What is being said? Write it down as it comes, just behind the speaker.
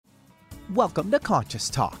Welcome to Conscious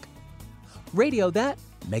Talk, radio that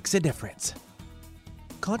makes a difference.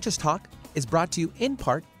 Conscious Talk is brought to you in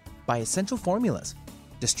part by Essential Formulas,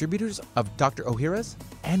 distributors of Dr. Ohhira's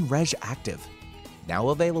and Reg Active, now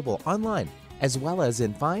available online as well as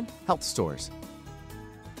in fine health stores.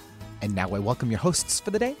 And now I welcome your hosts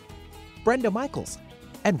for the day, Brenda Michaels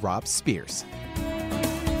and Rob Spears.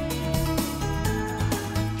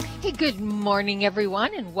 Hey, good morning,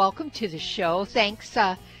 everyone, and welcome to the show. Thanks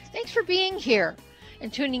for being here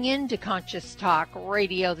and tuning in to Conscious Talk,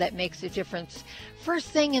 radio that makes a difference first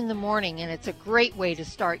thing in the morning, and it's a great way to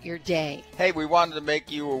start your day. Hey, we wanted to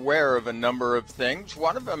make you aware of a number of things.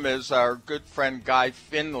 One of them is our good friend Guy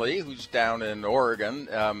Finley, who's down in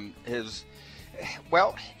Oregon. He's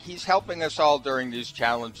helping us all during these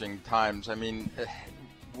challenging times. I mean,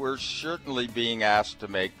 we're certainly being asked to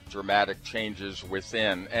make dramatic changes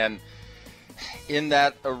within, and in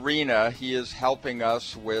that arena, he is helping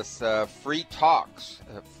us with free talks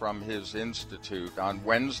from his institute on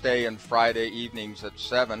Wednesday and Friday evenings at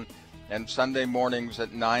 7 and Sunday mornings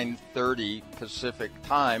at 9:30 Pacific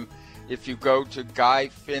time. If you go to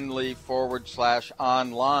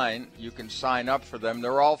guyfinley.com/online, you can sign up for them.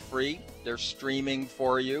 They're all free. They're streaming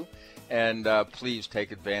for you. And please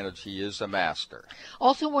take advantage. He is a master.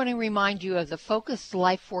 Also want to remind you of the Focused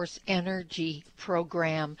Life Force Energy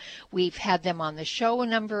program. We've had them on the show a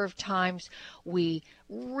number of times. We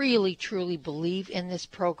really, truly believe in this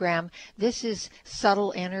program. This is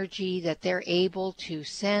subtle energy that they're able to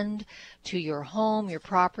send to your home, your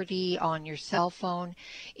property, on your cell phone.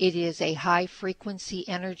 It is a high frequency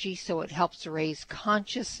energy, so it helps raise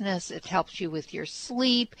consciousness. It helps you with your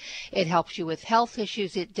sleep. It helps you with health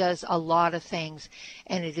issues. It does a lot of things,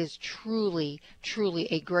 and it is truly,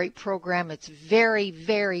 truly a great program. It's very,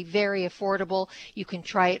 very, very affordable. You can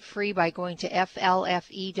try it free by going to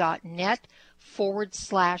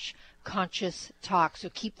flfe.net/conscious talk. So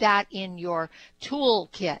keep that in your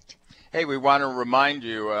toolkit. Hey, we want to remind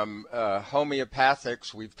you,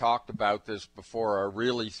 homeopathics, we've talked about this before, are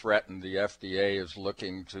really threatened. The FDA is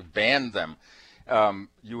looking to ban them.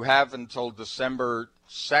 You have until December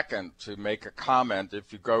 2nd to make a comment.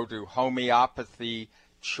 If you go to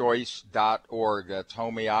homeopathychoice.org, that's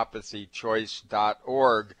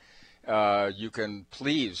homeopathychoice.org, you can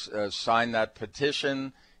please sign that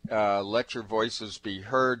petition. Let your voices be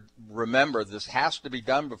heard. Remember, this has to be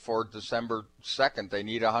done before December 2nd. They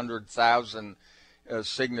need 100,000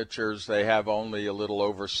 signatures. They have only a little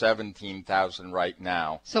over 17,000 right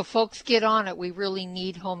now. So folks, get on it. We really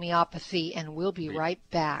need homeopathy, and we'll be right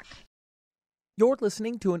back. You're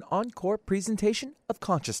listening to an encore presentation of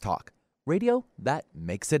Conscious Talk, radio that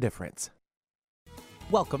makes a difference.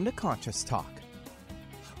 Welcome to Conscious Talk,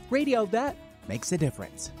 radio that makes a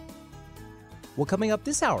difference. Well, coming up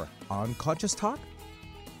this hour on Conscious Talk.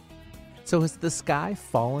 So has the sky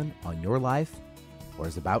fallen on your life, or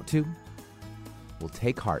is about to? Well,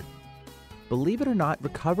 take heart. Believe it or not,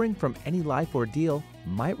 recovering from any life ordeal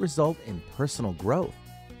might result in personal growth.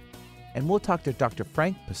 And we'll talk to Dr.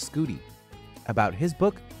 Frank Pascuti about his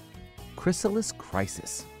book, Chrysalis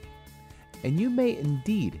Crisis. And you may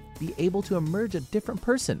indeed be able to emerge a different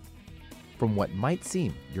person from what might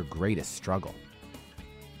seem your greatest struggle.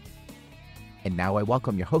 And now I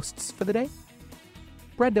welcome your hosts for the day,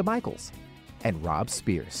 Brenda Michaels and Rob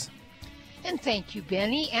Spears. And thank you,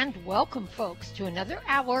 Benny, and welcome, folks, to another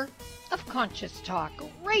hour of Conscious Talk,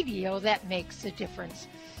 radio that makes a difference.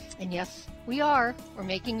 And yes, we're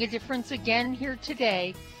making a difference again here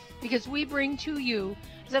today, because we bring to you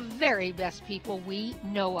the very best people we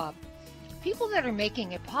know of. People that are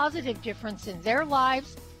making a positive difference in their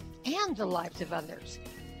lives and the lives of others.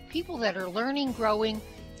 People that are learning, growing.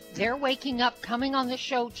 They're waking up, coming on the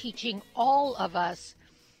show, teaching all of us.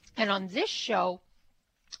 And on this show,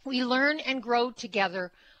 we learn and grow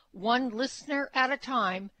together, one listener at a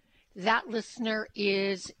time. That listener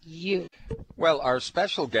is you. Well, our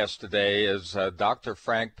special guest today is Dr.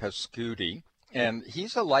 Frank Pascuti, and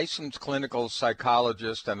he's a licensed clinical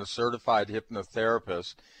psychologist and a certified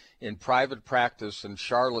hypnotherapist in private practice in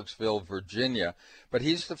Charlottesville, Virginia. But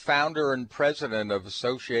he's the founder and president of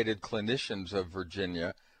Associated Clinicians of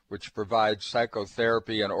Virginia, which provides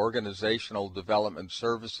psychotherapy and organizational development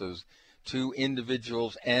services to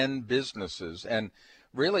individuals and businesses. And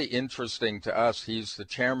really interesting to us, he's the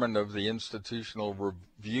chairman of the Institutional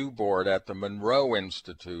Review Board at the Monroe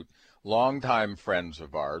Institute, longtime friends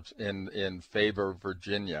of ours in Faber,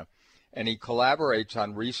 Virginia. And he collaborates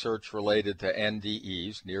on research related to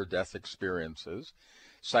NDEs, near-death experiences,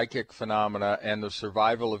 psychic phenomena, and the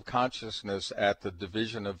survival of consciousness at the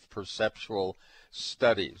Division of Perceptual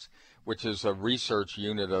Studies. which is a research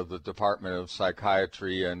unit of the Department of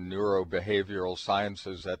Psychiatry and Neurobehavioral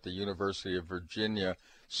Sciences at the University of Virginia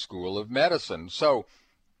School of Medicine. So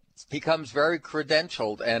he comes very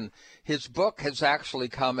credentialed, and his book has actually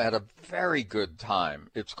come at a very good time.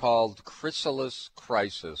 It's called Chrysalis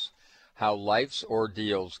Crisis: How Life's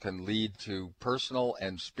Ordeals Can Lead to Personal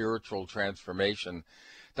and Spiritual Transformation.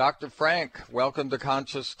 Dr. Frank, welcome to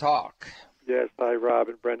Conscious Talk. Yes, hi, Rob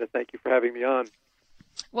and Brenda. Thank you for having me on.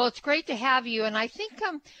 Well, it's great to have you, and I think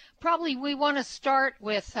probably we want to start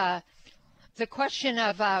with the question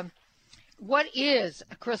of what is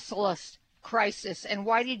a chrysalis crisis, and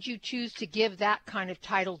why did you choose to give that kind of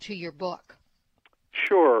title to your book?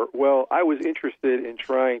 Sure. Well, I was interested in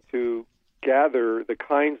trying to gather the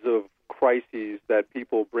kinds of crises that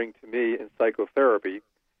people bring to me in psychotherapy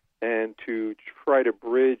and to try to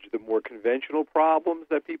bridge the more conventional problems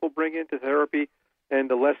that people bring into therapy and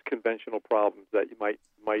the less conventional problems that you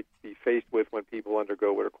might be faced with when people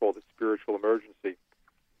undergo what are called a spiritual emergency.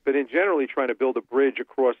 But in generally trying to build a bridge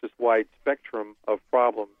across this wide spectrum of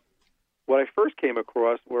problems, what I first came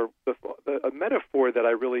across were a metaphor that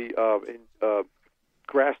I really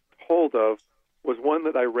grasped hold of was one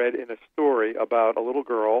that I read in a story about a little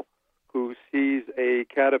girl who sees a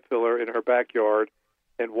caterpillar in her backyard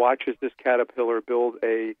and watches this caterpillar build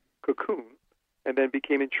a cocoon and then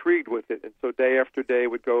became intrigued with it. And so day after day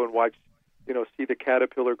would go and watch, see the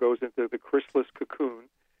caterpillar goes into the chrysalis cocoon.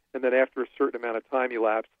 And then after a certain amount of time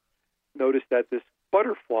elapsed, noticed that this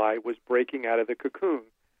butterfly was breaking out of the cocoon.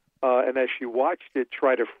 And as she watched it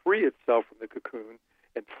try to free itself from the cocoon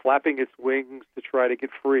and flapping its wings to try to get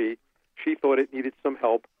free, she thought it needed some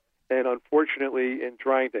help. And unfortunately, in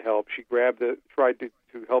trying to help, she tried to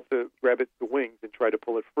help grab the wings and try to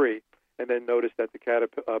pull it free, and then noticed that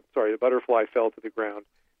the butterfly fell to the ground,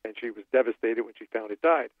 and she was devastated when she found it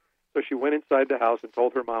died. So she went inside the house and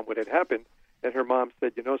told her mom what had happened, and her mom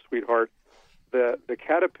said, sweetheart, the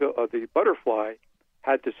butterfly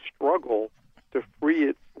had to struggle to free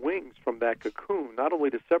its wings from that cocoon, not only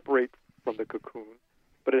to separate from the cocoon,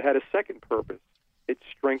 but it had a second purpose. It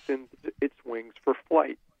strengthened its wings for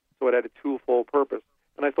flight. So it had a twofold purpose.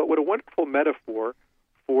 And I thought, what a wonderful metaphor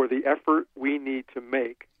for the effort we need to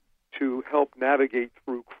make to help navigate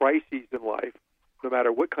through crises in life, no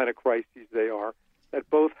matter what kind of crises they are, that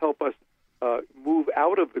both help us move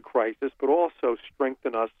out of the crisis, but also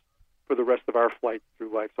strengthen us for the rest of our flight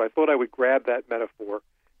through life. So I thought I would grab that metaphor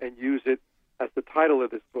and use it as the title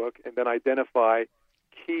of this book, and then identify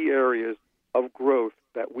key areas of growth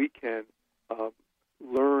that we can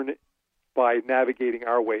learn by navigating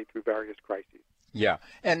our way through various crises. Yeah,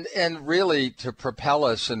 and really to propel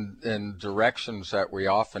us in directions that we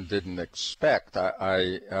often didn't expect.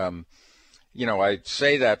 I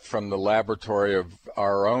say that from the laboratory of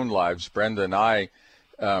our own lives. Brenda and I,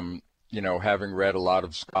 having read a lot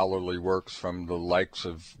of scholarly works from the likes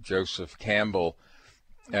of Joseph Campbell,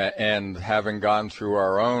 and having gone through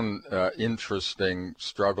our own interesting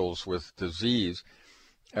struggles with disease,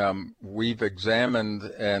 we've examined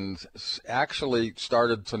and actually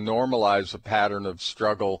started to normalize a pattern of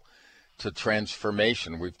struggle to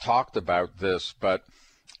transformation. We've talked about this, but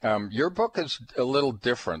your book is a little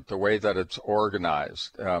different, the way that it's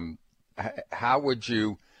organized. How would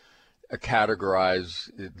you categorize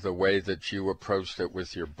the way that you approached it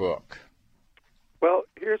with your book? Well,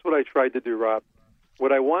 here's what I tried to do, Rob.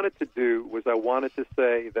 What I wanted to do was I wanted to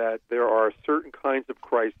say that there are certain kinds of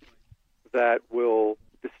crises that will,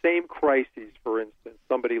 the same crises, for instance,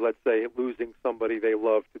 somebody, let's say, losing somebody they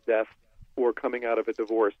love to death or coming out of a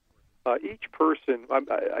divorce. Each person,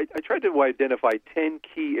 I tried to identify 10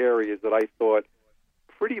 key areas that I thought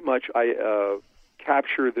pretty much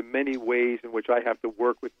capture the many ways in which I have to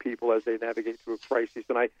work with people as they navigate through a crisis.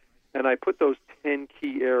 And I put those 10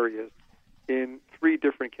 key areas in 3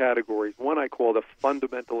 different categories. One I call the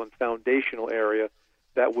fundamental and foundational area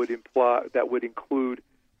that would include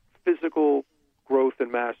physical growth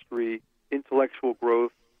and mastery, intellectual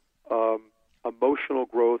growth, emotional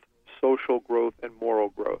growth, social growth, and moral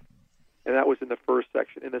growth. And that was in the first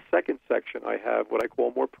section. In the second section, I have what I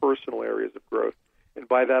call more personal areas of growth. And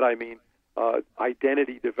by that I mean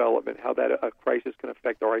identity development, how that a crisis can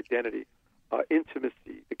affect our identity,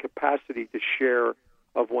 intimacy, the capacity to share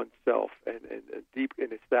of oneself and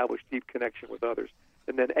establish deep connection with others.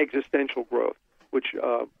 And then existential growth, which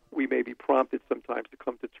we may be prompted sometimes to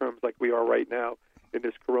come to terms like we are right now in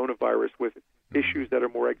this coronavirus with issues that are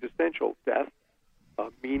more existential, death,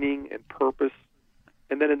 meaning and purpose.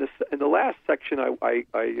 And then in the last section, I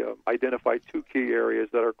identified 2 key areas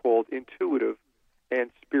that are called intuitive and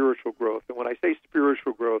spiritual growth. And when I say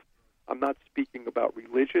spiritual growth, I'm not speaking about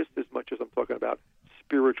religious as much as I'm talking about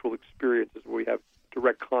spiritual experience.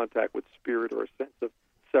 contact with spirit or a sense of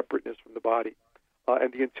separateness from the body.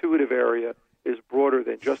 And the intuitive area is broader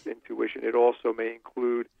than just intuition. It also may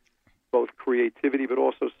include both creativity but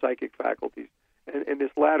also psychic faculties. And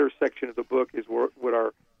this latter section of the book is what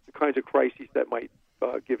are the kinds of crises that might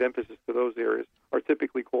give emphasis to those areas are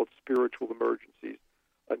typically called spiritual emergencies,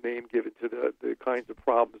 a name given to the kinds of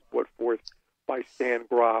problems brought forth by Stan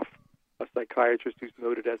Grof, a psychiatrist who's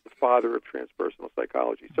noted as the father of transpersonal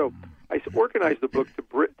psychology. So I organized the book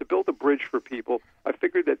to build a bridge for people. I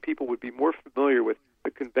figured that people would be more familiar with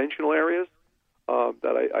the conventional areas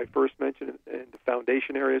that I first mentioned and the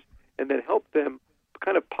foundation areas, and then help them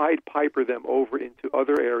kind of Pied Piper them over into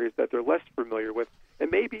other areas that they're less familiar with and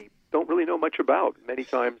maybe don't really know much about. Many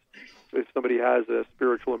times, if somebody has a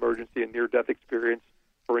spiritual emergency, a near-death experience,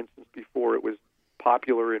 for instance, before it was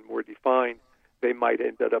popular and more defined, they might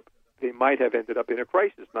have ended up in a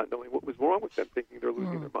crisis, not knowing what was wrong with them, thinking they're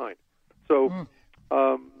losing their mind. So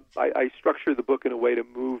I structure the book in a way to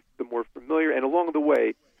move the more familiar, and along the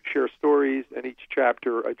way, share stories, and each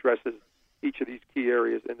chapter addresses each of these key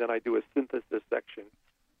areas, and then I do a synthesis section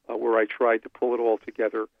where I try to pull it all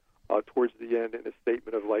together towards the end in a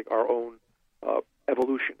statement of like our own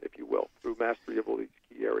evolution, if you will, through mastery of all these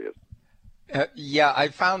key areas. Yeah, I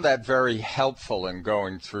found that very helpful in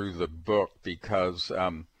going through the book because,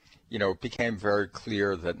 it became very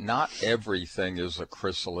clear that not everything is a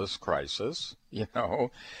chrysalis crisis,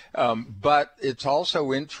 but it's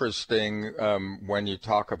also interesting when you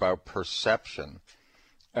talk about perception.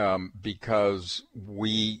 Because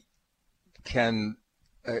we can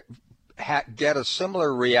get a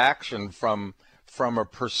similar reaction from a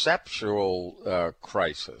perceptual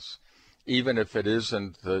crisis, even if it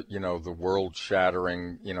isn't the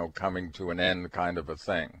world-shattering, coming to an end kind of a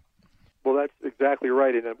thing. Well, that's exactly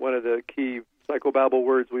right. And one of the key psychobabble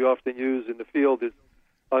words we often use in the field is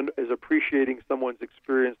appreciating someone's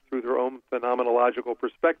experience through their own phenomenological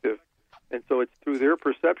perspective. And so it's through their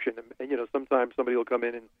perception. And sometimes somebody will come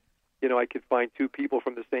in and, I could find two people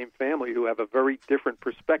from the same family who have a very different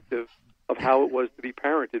perspective of how it was to be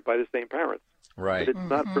parented by the same parents. Right. But it's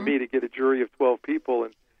not for me to get a jury of 12 people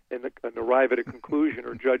and arrive at a conclusion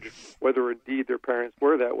or judge whether indeed their parents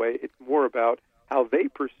were that way. It's more about how they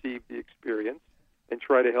perceive the experience and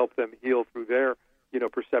try to help them heal through their,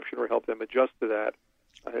 perception or help them adjust to that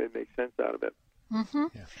and make sense out of it. Mm-hmm.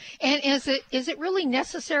 Yeah. And is it really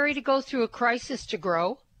necessary to go through a crisis to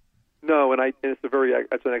grow? No, and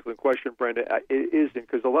that's an excellent question, Brenda. It isn't,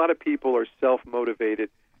 because a lot of people are self-motivated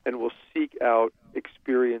and will seek out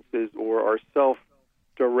experiences or are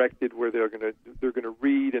self-directed, where they're going to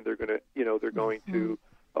read and they're going to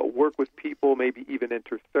work with people, maybe even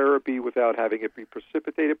enter therapy without having it be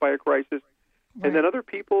precipitated by a crisis. Right. And then other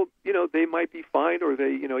people, they might be fine, or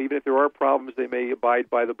they, even if there are problems, they may abide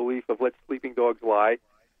by the belief of let sleeping dogs lie.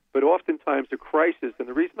 But oftentimes a crisis, and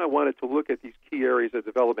the reason I wanted to look at these key areas of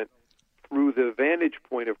development through the vantage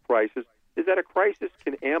point of crisis, is that a crisis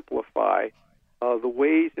can amplify the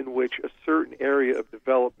ways in which a certain area of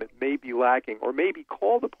development may be lacking or may be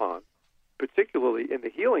called upon, particularly in the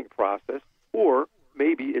healing process, or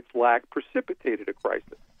maybe its lack precipitated a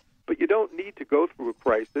crisis. But you don't need to go through a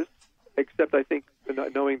crisis, except I think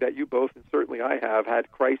knowing that you both, and certainly I have,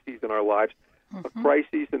 had crises in our lives. A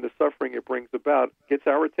crisis and the suffering it brings about gets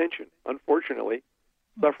our attention. Unfortunately,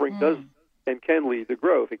 suffering does and can lead to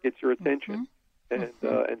growth. It gets your attention. And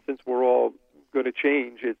since we're all going to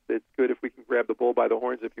change, it's good if we can grab the bull by the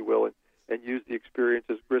horns, if you will, and use the experience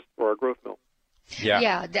as grist for our growth mill.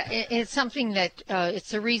 Yeah, it's something that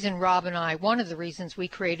it's the reason Rob and I, one of the reasons we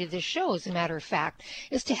created this show, as a matter of fact,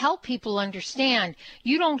 is to help people understand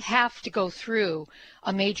you don't have to go through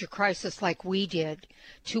a major crisis like we did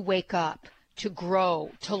to wake up, to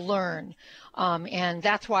grow, to learn. And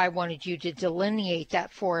that's why I wanted you to delineate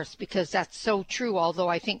that for us, because that's so true, although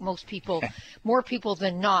I think most people, more people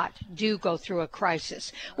than not, do go through a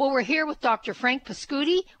crisis. Well, we're here with Dr. Frank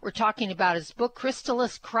Pascuti. We're talking about his book,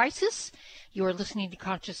 Chrysalis Crisis. You're listening to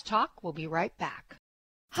Conscious Talk. We'll be right back.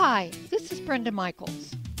 Hi, this is Brenda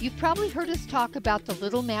Michaels. You've probably heard us talk about the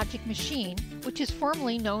Little Magic Machine, which is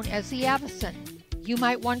formerly known as the Avicen. You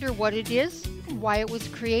might wonder what it is and why it was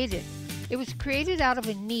created. It was created out of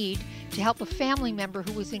a need to help a family member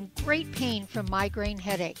who was in great pain from migraine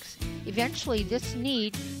headaches. Eventually, this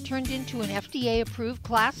need turned into an FDA-approved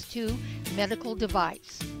Class 2 medical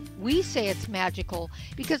device. We say it's magical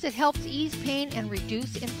because it helps ease pain and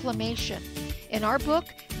reduce inflammation. In our book,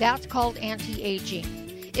 that's called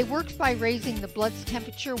anti-aging. It works by raising the blood's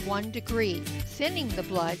temperature 1 degree, thinning the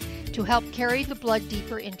blood to help carry the blood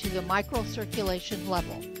deeper into the microcirculation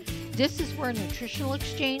level. This is where nutritional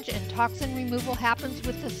exchange and toxin removal happens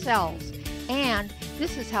with the cells, and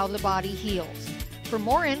This is how the body heals. For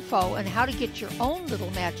more info on how to get your own little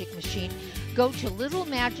magic machine, go to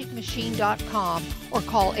littlemagicmachine.com or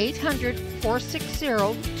call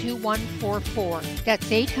 800-460-2144. That's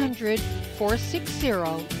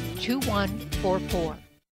 800-460-2144.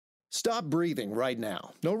 Stop breathing right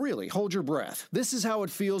now. No, really, hold your breath. This is how it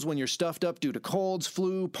feels when you're stuffed up due to colds,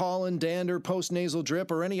 flu, pollen, dander, postnasal drip,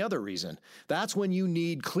 or any other reason. That's when you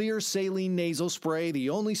need Xlear Saline Nasal Spray, the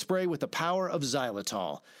only spray with the power of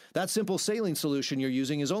xylitol. That simple saline solution you're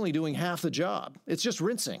using is only doing half the job. It's just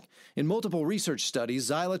rinsing. In multiple research studies,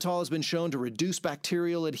 xylitol has been shown to reduce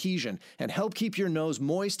bacterial adhesion and help keep your nose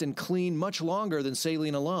moist and clean much longer than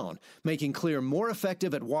saline alone, making Xlear more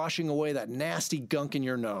effective at washing away that nasty gunk in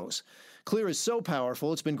your nose. Xlear is so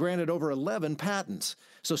powerful, it's been granted over 11 patents.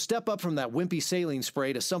 So step up from that wimpy saline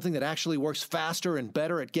spray to something that actually works faster and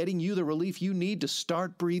better at getting you the relief you need to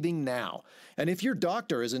start breathing now. And if your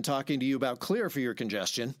doctor isn't talking to you about Xlear for your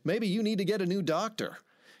congestion, maybe you need to get a new doctor.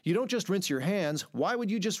 You don't just rinse your hands. Why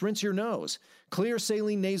would you just rinse your nose? Xlear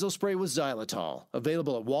Saline Nasal Spray with xylitol.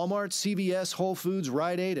 Available at Walmart, CVS, Whole Foods,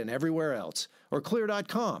 Rite Aid, and everywhere else. Or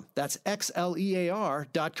Xlear.com. That's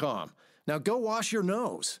XLEAR.com. Now go wash your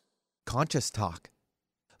nose. Conscious Talk.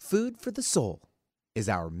 Food for the soul is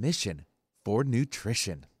our mission for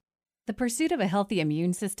nutrition. The pursuit of a healthy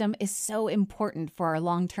immune system is so important for our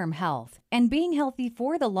long-term health. And being healthy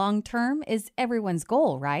for the long term is everyone's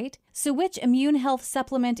goal, right? So which immune health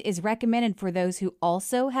supplement is recommended for those who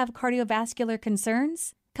also have cardiovascular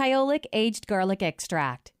concerns? Kyolic Aged Garlic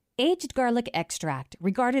Extract. Aged garlic extract,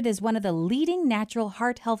 regarded as one of the leading natural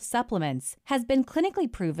heart health supplements, has been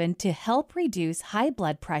clinically proven to help reduce high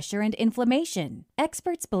blood pressure and inflammation.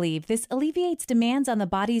 Experts believe this alleviates demands on the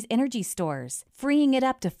body's energy stores, freeing it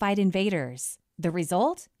up to fight invaders. The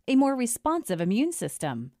result? A more responsive immune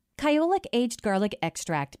system. Kyolic Aged Garlic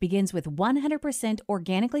Extract begins with 100%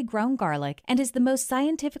 organically grown garlic and is the most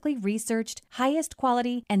scientifically researched, highest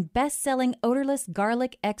quality, and best-selling odorless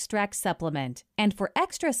garlic extract supplement. And for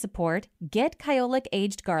extra support, get Kyolic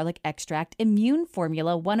Aged Garlic Extract Immune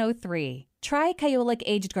Formula 103. Try Kyolic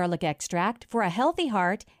Aged Garlic Extract for a healthy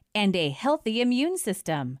heart and a healthy immune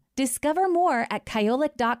system. Discover more at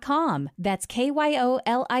kyolic.com. That's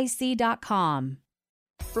KYOLIC.com.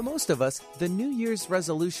 For most of us, the New Year's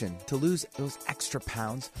resolution to lose those extra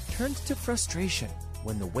pounds turns to frustration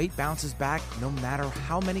when the weight bounces back no matter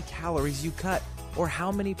how many calories you cut or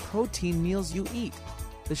how many protein meals you eat.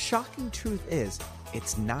 The shocking truth is,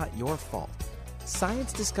 it's not your fault.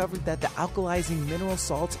 Science discovered that the alkalizing mineral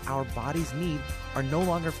salts our bodies need are no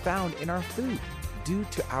longer found in our food due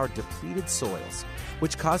to our depleted soils,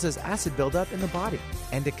 which causes acid buildup in the body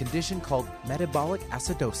and a condition called metabolic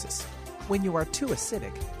acidosis. When you are too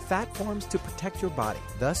acidic, fat forms to protect your body.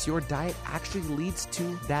 Thus, your diet actually leads to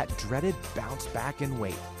that dreaded bounce back in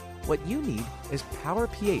weight. What you need is Power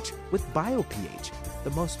pH with BioPH,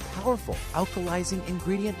 the most powerful alkalizing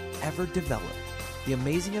ingredient ever developed. The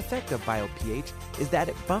amazing effect of BioPH is that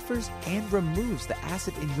it buffers and removes the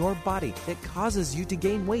acid in your body that causes you to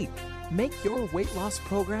gain weight. Make your weight loss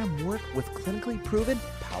program work with clinically proven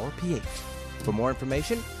Power pH. For more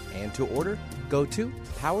information and to order, go to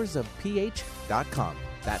powersofph.com.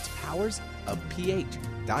 That's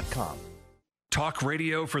powersofph.com. Talk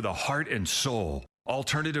radio for the heart and soul.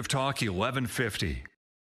 Alternative Talk 1150.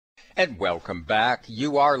 And welcome back.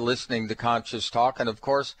 You are listening to Conscious Talk, and of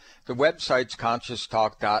course, the website's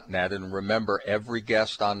conscioustalk.net. And remember, every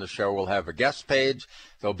guest on the show will have a guest page.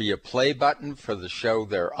 There'll be a play button for the show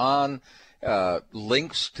they're on,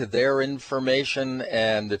 links to their information,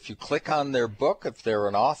 and if you click on their book, if they're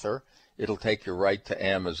an author, it'll take you right to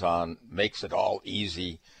Amazon. Makes it all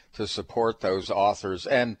easy to support those authors.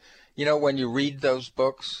 And, you know, when you read those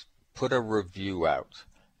books, put a review out.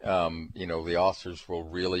 The authors will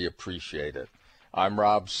really appreciate it. I'm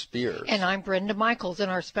Rob Spears. And I'm Brenda Michaels,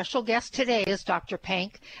 and our special guest today is Dr.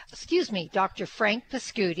 Frank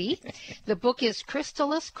Pascuti. The book is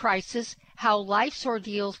Chrysalis Crisis: How Life's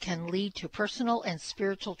Ordeals Can Lead to Personal and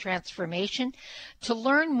Spiritual Transformation. To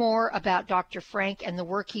learn more about Dr. Frank and the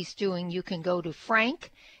work he's doing, you can go to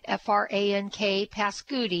Frank, F-R-A-N-K,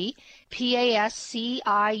 Pascuti,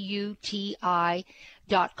 Pasciuti.com.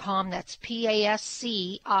 That's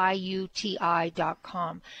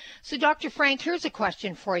Pasciuti.com. So, Dr. Frank, here's a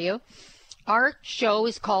question for you. Our show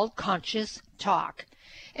is called Conscious Talk.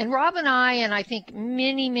 And Rob and I think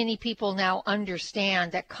many, many people now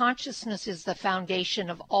understand that consciousness is the foundation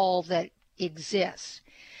of all that exists.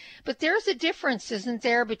 But there's a difference, isn't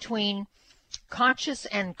there, between conscious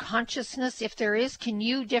and consciousness? If there is, can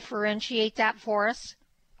you differentiate that for us?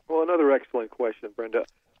 Well, another excellent question, Brenda.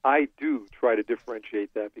 I do try to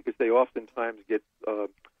differentiate that because they oftentimes get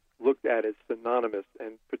looked at as synonymous,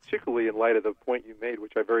 and particularly in light of the point you made,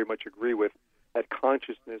 which I very much agree with, that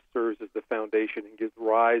consciousness serves as the foundation and gives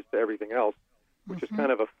rise to everything else, which is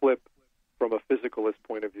kind of a flip from a physicalist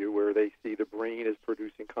point of view, where they see the brain as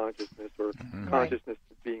producing consciousness, or consciousness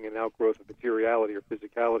being an outgrowth of materiality or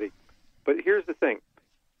physicality. But here's the thing.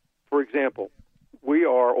 For example, we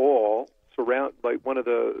are all surrounded, like one of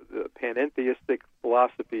the panentheistic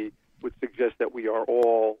philosophy would suggest that we are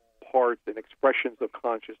all parts and expressions of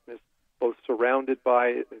consciousness, both surrounded by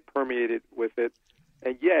it and permeated with it,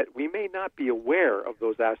 and yet we may not be aware of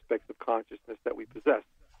those aspects of consciousness that we possess.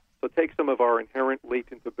 So take some of our inherent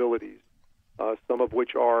latent abilities, some of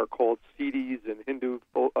which are called siddhis in Hindu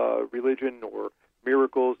religion, or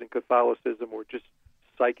miracles in Catholicism, or just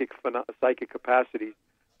psychic capacities.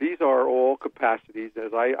 These are all capacities,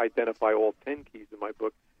 as I identify all 10 keys in my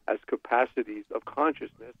book, as capacities of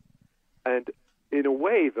consciousness. And in a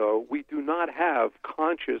way, though, we do not have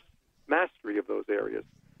conscious mastery of those areas.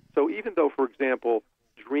 So even though, for example,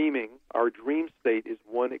 dreaming, our dream state is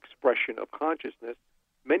one expression of consciousness,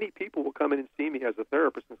 many people will come in and see me as a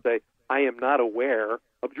therapist and say, I am not aware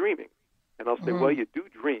of dreaming. And I'll say, well, you do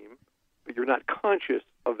dream, but you're not conscious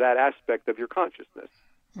of that aspect of your consciousness.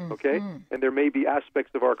 Okay? And there may be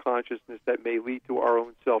aspects of our consciousness that may lead to our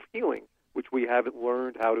own self-healing, which we haven't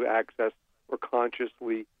learned how to access or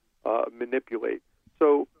consciously manipulate.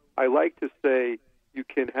 So I like to say you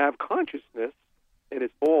can have consciousness, and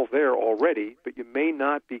it's all there already, but you may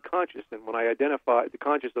not be conscious. And when I identify the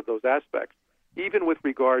conscious of those aspects, even with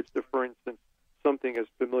regards to, for instance, something as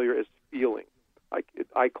familiar as feeling,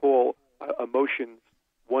 I call emotions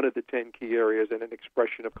one of the 10 key areas and an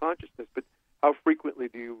expression of consciousness. But how frequently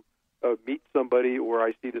do you meet somebody, or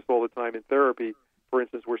I see this all the time in therapy, for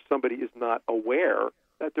instance, where somebody is not aware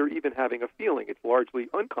that they're even having a feeling? It's largely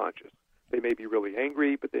unconscious. They may be really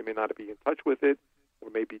angry, but they may not be in touch with it, or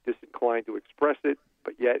may be disinclined to express it,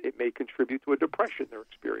 but yet it may contribute to a depression they're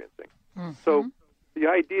experiencing. So the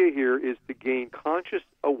idea here is to gain conscious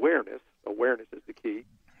awareness is the key,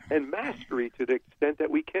 and mastery to the extent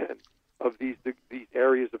that we can of these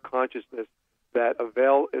areas of consciousness that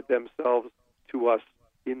avail themselves to us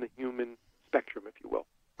in the human spectrum, if you will.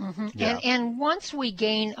 And once we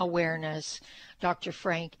gain awareness, Dr.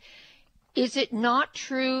 Frank, is it not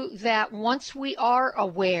true that once we are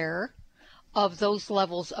aware of those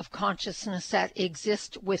levels of consciousness that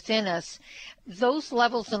exist within us, those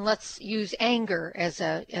levels, and let's use anger as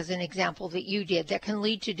an example that you did, that can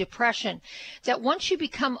lead to depression, that once you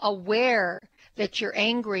become aware that you're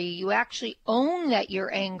angry, you actually own that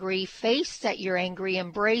you're angry, face that you're angry,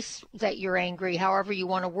 embrace that you're angry, however you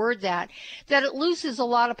want to word that it loses a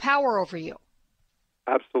lot of power over you.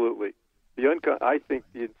 Absolutely. I think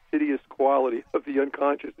the insidious quality of the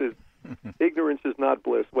unconscious is ignorance is not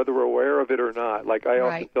bliss, whether we're aware of it or not. Like I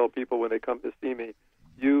often tell people when they come to see me,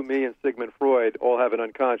 you, me, and Sigmund Freud all have an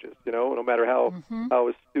unconscious, no matter how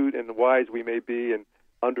astute and wise we may be and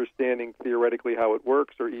understanding theoretically how it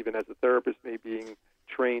works, or even as a therapist may being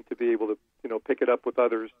trained to be able to, pick it up with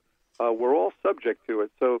others, we're all subject to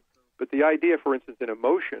it. So, but the idea, for instance, in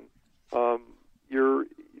emotion,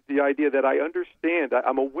 the idea that I understand,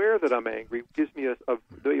 I'm aware that I'm angry, gives me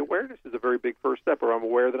the awareness is a very big first step, or I'm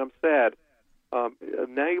aware that I'm sad,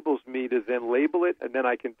 enables me to then label it, and then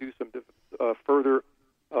I can do some further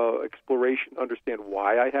exploration, understand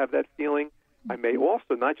why I have that feeling. I may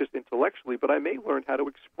also, not just intellectually, but I may learn how to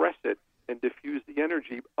express it and diffuse the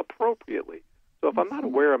energy appropriately. So if I'm not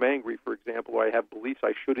aware I'm angry, for example, or I have beliefs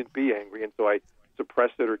I shouldn't be angry, and so I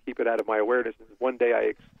suppress it or keep it out of my awareness, and one day I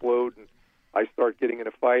explode and I start getting in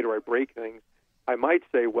a fight or I break things, I might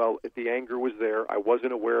say, well, if the anger was there, I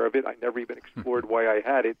wasn't aware of it, I never even explored why I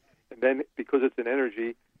had it, and then because it's an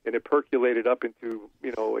energy and it percolated up into,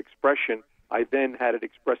 expression, I then had it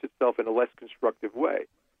express itself in a less constructive way,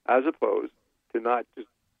 as opposed to not just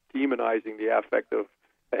demonizing the affect of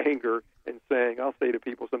anger and saying, I'll say to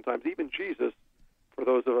people sometimes, even Jesus, for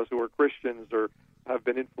those of us who are Christians or have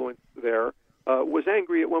been influenced there, was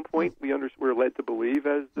angry at one point. We're led to believe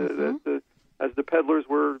as the peddlers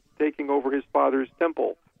were taking over his father's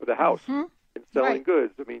temple or the house and selling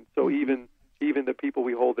goods. I mean, so even the people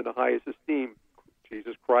we hold in the highest esteem,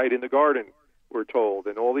 Jesus cried in the garden, we're told,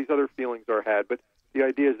 and all these other feelings are had. But the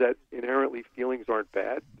idea is that inherently feelings aren't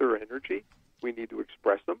bad; they're energy. We need to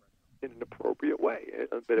express them in an appropriate way.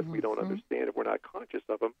 But if we don't understand, if we're not conscious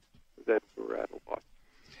of them, then we're at a loss.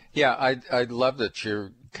 Yeah, I'd love that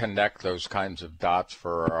you connect those kinds of dots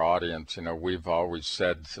for our audience. We've always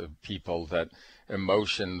said to people that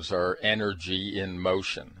emotions are energy in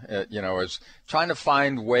motion. As trying to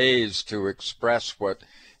find ways to express what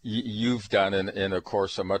you've done in, of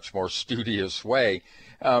course, a much more studious way.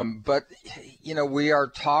 But, we are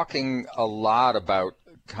talking a lot about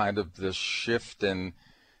kind of this shift in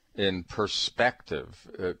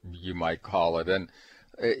perspective, you might call it. And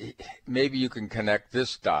maybe you can connect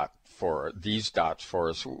these dots for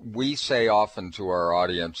us. We say often to our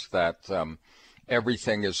audience that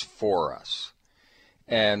everything is for us.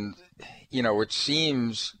 And, it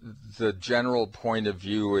seems the general point of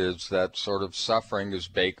view is that sort of suffering is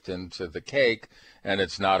baked into the cake and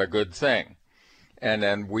it's not a good thing. And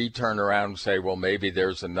then we turn around and say, well, maybe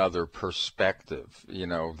there's another perspective,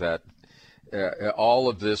 that all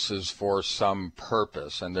of this is for some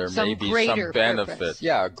purpose and there may be some benefit. Purpose.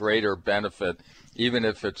 Yeah, a greater benefit, even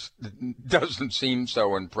if it doesn't seem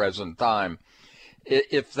so in present time.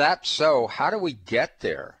 If that's so, how do we get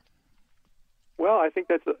there? Well, I think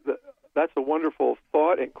that's a wonderful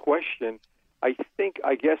thought and question. I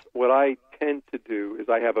guess what I tend to do is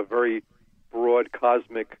I have a very broad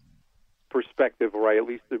cosmic perspective, or I at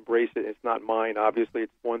least embrace it. It's not mine. Obviously,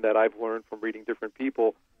 it's one that I've learned from reading different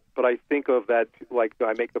people. But I think of that, like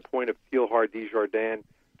I make the point of Teilhard de Chardin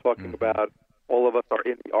talking about all of us are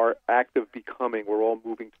in our act of becoming. We're all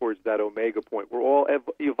moving towards that omega point. We're all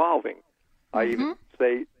evolving. I even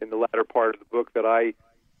say in the latter part of the book that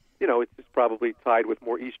it's just probably tied with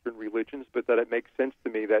more Eastern religions, but that it makes sense to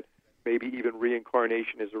me that maybe even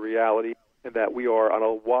reincarnation is a reality and that we are on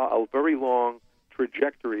a very long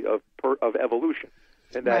trajectory of evolution.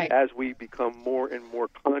 And that as we become more and more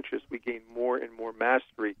conscious, we gain more and more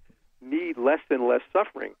mastery, need less and less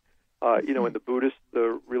suffering. In the Buddhist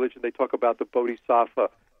religion, they talk about the bodhisattva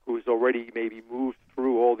who's already maybe moved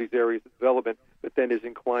through all these areas of development, but then is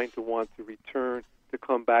inclined to want to return, to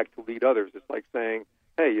come back to lead others. It's like saying,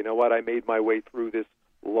 hey, you know what, I made my way through this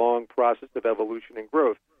long process of evolution and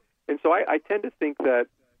growth. And so I tend to think that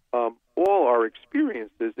all our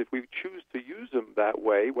experiences, if we choose to use them that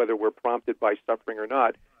way, whether we're prompted by suffering or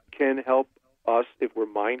not, can help us if we're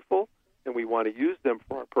mindful and we want to use them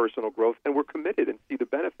for our personal growth and we're committed and see the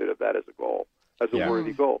benefit of that as a goal, as a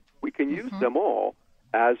worthy goal. We can use them all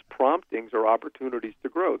as promptings or opportunities to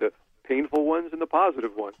grow, the painful ones and the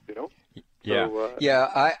positive ones, Yeah, so,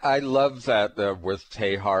 I love that with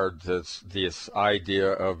Teilhard, this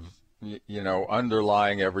idea of,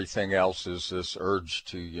 underlying everything else is this urge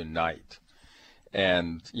to unite.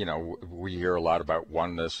 And, we hear a lot about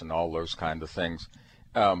oneness and all those kind of things.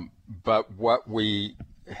 But what we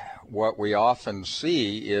often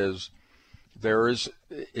see is there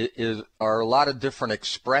are a lot of different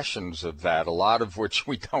expressions of that, a lot of which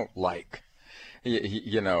we don't like.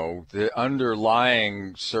 The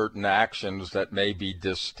underlying certain actions that may be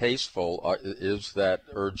distasteful is that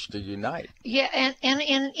urge to unite. Yeah, and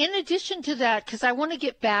in addition to that, because I want to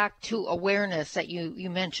get back to awareness that you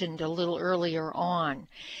mentioned a little earlier on,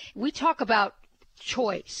 we talk about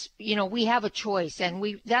choice. We have a choice,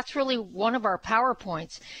 and that's really one of our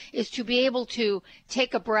PowerPoints is to be able to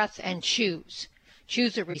take a breath and choose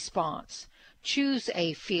a response, choose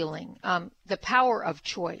a feeling, the power of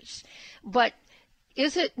choice. But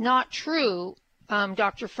is it not true,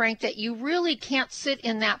 Dr. Frank, that you really can't sit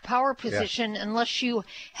in that power position unless you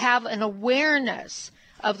have an awareness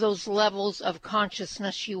of those levels of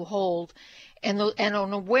consciousness you hold and an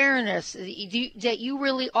awareness that you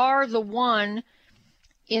really are the one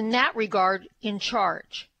in that regard in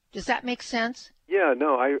charge? Does that make sense? Yeah,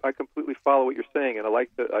 no, I completely follow what you're saying, and I like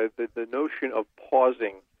the notion of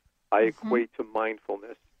pausing. I equate to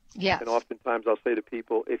mindfulness. Yes. And oftentimes I'll say to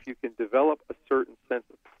people, if you can develop a certain sense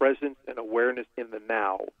of presence and awareness in the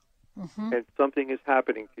now, and something is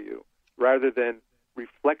happening to you, rather than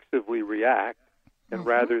reflexively react, and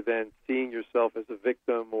rather than seeing yourself as a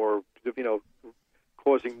victim or,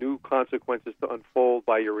 causing new consequences to unfold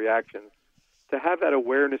by your reactions, to have that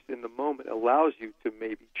awareness in the moment allows you to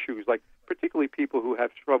maybe choose. Like particularly people who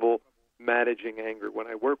have trouble managing anger. When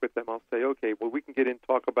I work with them, I'll say, okay, well, we can get in and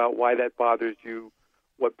talk about why that bothers you,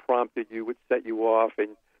 what prompted you, what set you off,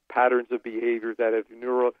 and patterns of behavior that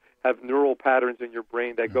have neural patterns in your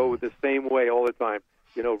brain that go the same way all the time.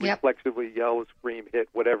 Reflexively yell, scream, hit,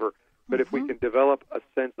 whatever. But if we can develop a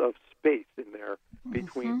sense of space in there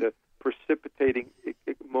between the precipitating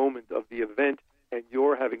moment of the event and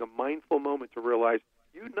you're having a mindful moment to realize,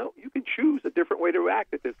 you can choose a different way to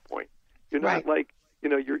act at this point. You're not like,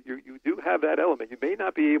 you do have that element. You may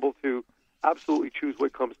not be able to absolutely choose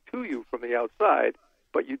what comes to you from the outside,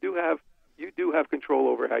 but you do have control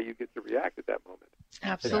over how you get to react at that moment.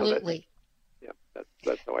 Absolutely.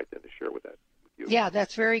 That's how I tend to share with you. Yeah,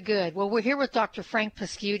 that's very good. Well, we're here with Dr. Frank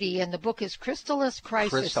Pascuti, and the book is Chrysalis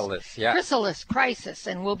Crisis. Chrysalis, yeah. Chrysalis Crisis,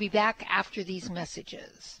 and we'll be back after these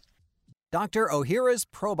messages. Dr. Ohhira's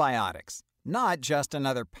Probiotics, not just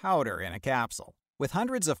another powder in a capsule. With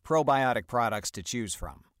hundreds of probiotic products to choose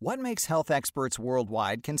from, what makes health experts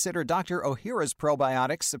worldwide consider Dr. Ohhira's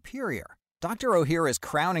Probiotics superior? Dr. Ohhira's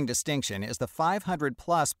crowning distinction is the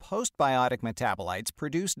 500-plus postbiotic metabolites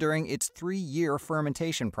produced during its 3-year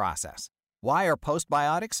fermentation process. Why are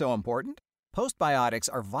postbiotics so important? Postbiotics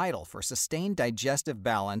are vital for sustained digestive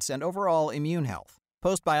balance and overall immune health.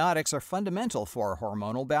 Postbiotics are fundamental for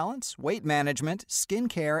hormonal balance, weight management, skin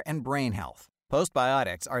care, and brain health.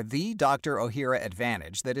 Postbiotics are the Dr. Ohhira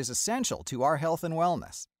advantage that is essential to our health and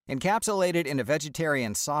wellness. Encapsulated in a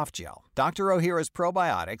vegetarian soft gel, Dr. Ohhira's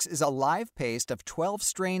Probiotics is a live paste of 12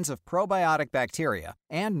 strains of probiotic bacteria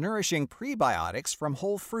and nourishing prebiotics from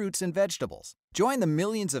whole fruits and vegetables. Join the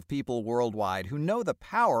millions of people worldwide who know the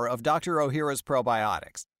power of Dr. Ohhira's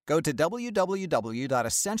Probiotics. Go to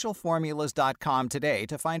www.essentialformulas.com today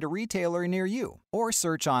to find a retailer near you or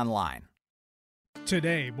search online.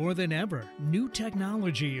 Today, more than ever, new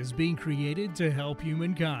technology is being created to help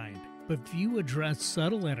humankind. But few address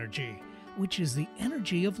subtle energy, which is the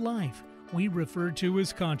energy of life we refer to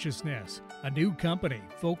as consciousness. A new company,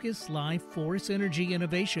 Focus Life Force Energy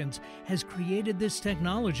Innovations, has created this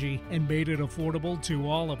technology and made it affordable to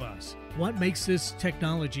all of us. What makes this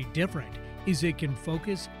technology different is it can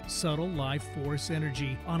focus subtle life force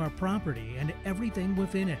energy on a property and everything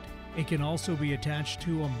within it. It can also be attached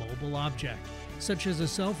to a mobile object, such as a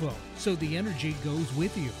cell phone, so the energy goes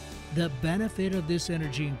with you. The benefit of this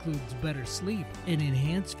energy includes better sleep, an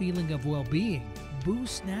enhanced feeling of well-being,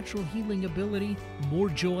 boosts natural healing ability, more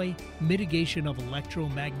joy, mitigation of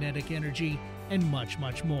electromagnetic energy, and much,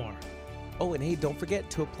 much more. Oh, and hey, don't forget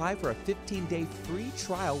to apply for a 15-day free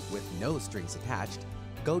trial with no strings attached.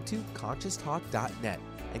 Go to ConsciousTalk.net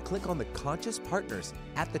and click on the Conscious Partners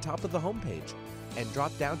at the top of the homepage and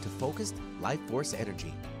drop down to Focused Life Force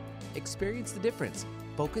Energy. Experience the difference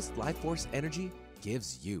Focused Life Force Energy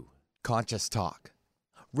gives you. Conscious Talk,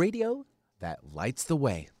 radio that lights the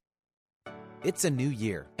way. It's a new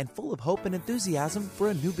year and full of hope and enthusiasm for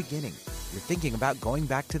a new beginning. You're thinking about going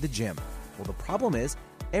back to the gym. Well, the problem is,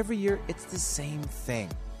 every year it's the same thing.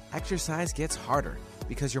 Exercise gets harder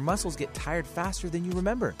because your muscles get tired faster than you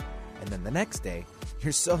remember. And then the next day,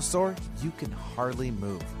 you're so sore you can hardly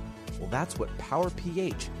move. Well, that's what Power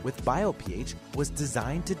pH with BioPH was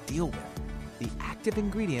designed to deal with. The active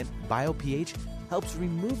ingredient, BioPH, helps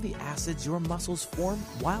remove the acids your muscles form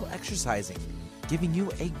while exercising, giving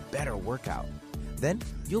you a better workout. Then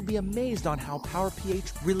you'll be amazed on how Power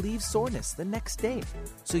pH relieves soreness the next day,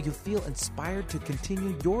 so you feel inspired to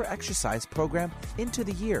continue your exercise program into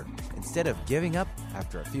the year instead of giving up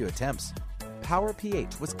after a few attempts. Power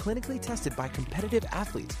pH was clinically tested by competitive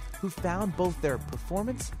athletes who found both their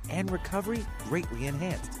performance and recovery greatly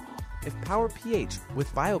enhanced. If Power pH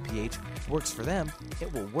with BioPH works for them,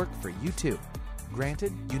 it will work for you too.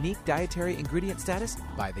 Granted unique dietary ingredient status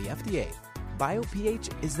by the FDA. BioPH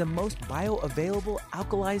is the most bioavailable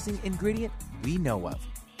alkalizing ingredient we know of.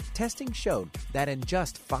 Testing showed that in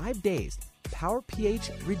just 5 days, Power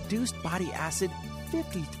pH reduced body acid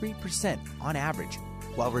 53% on average,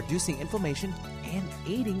 while reducing inflammation and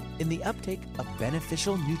aiding in the uptake of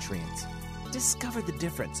beneficial nutrients. Discover the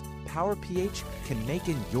difference Power pH can make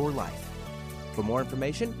in your life. For more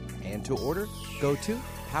information and to order, go to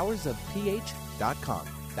powersofph.com.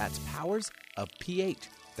 That's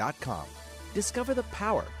powersofph.com. Discover the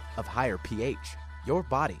power of higher pH. Your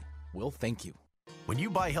body will thank you. When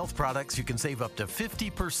you buy health products, you can save up to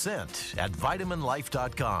 50% at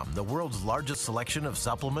VitaminLife.com, the world's largest selection of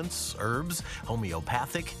supplements, herbs,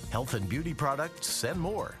 homeopathic, health and beauty products, and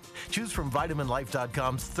more. Choose from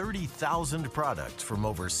VitaminLife.com's 30,000 products from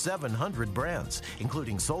over 700 brands,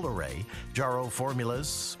 including Solaray, Jarrow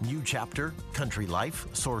Formulas, New Chapter, Country Life,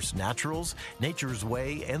 Source Naturals, Nature's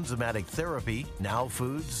Way, Enzymatic Therapy, Now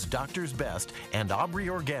Foods, Doctor's Best, and Aubrey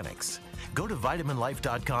Organics. Go to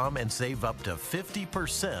VitaminLife.com and save up to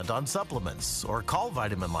 50% on supplements, or call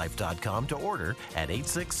VitaminLife.com to order at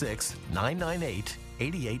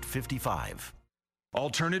 866-998-8855.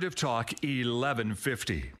 Alternative Talk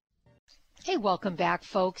 1150. Hey, welcome back,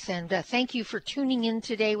 folks, and thank you for tuning in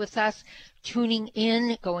today with us, tuning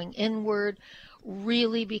in, going inward,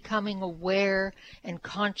 really becoming aware and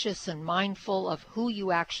conscious and mindful of who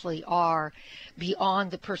you actually are beyond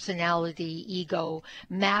the personality, ego,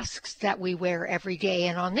 masks that we wear every day.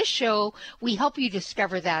 And on this show, we help you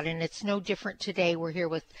discover that, and it's no different today. We're here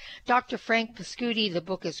with Dr. Frank Pascuti. The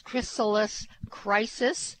book is Chrysalis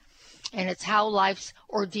Crisis, and it's how life's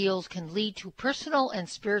ordeals can lead to personal and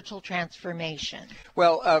spiritual transformation.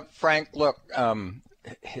 Well, Frank, look,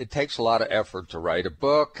 it takes a lot of effort to write a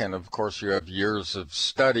book, and of course you have years of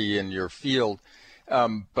study in your field.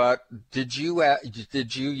 But did you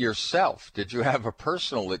yourself, did you have a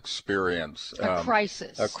personal experience? A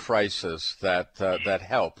crisis. A crisis that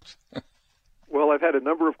helped? Well, I've had a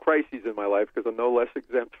number of crises in my life because I'm no less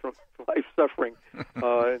exempt from life suffering.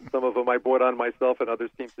 And some of them I brought on myself, and others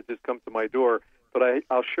seem to just come to my door. But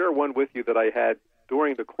I'll share one with you that I had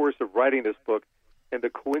during the course of writing this book and the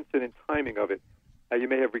coincident timing of it. You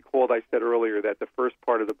may have recalled I said earlier that the first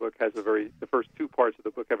part of the book the first two parts of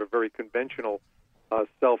the book have a very conventional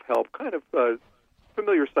self-help, kind of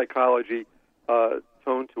familiar psychology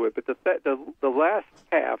tone to it. But the last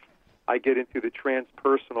half, I get into the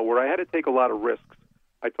transpersonal, where I had to take a lot of risks.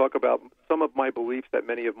 I talk about some of my beliefs that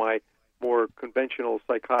many of my more conventional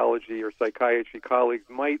psychology or psychiatry colleagues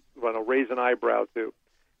might raise an eyebrow to.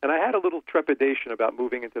 And I had a little trepidation about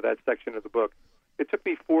moving into that section of the book. It took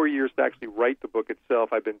me 4 years to actually write the book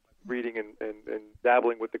itself. I've been reading and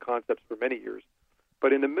dabbling with the concepts for many years.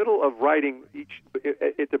 But in the middle of writing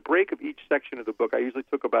at the break of each section of the book, I usually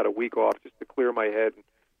took about a week off just to clear my head and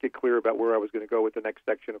get clear about where I was going to go with the next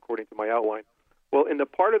section according to my outline. Well, in the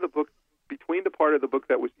part of the book, between the part of the book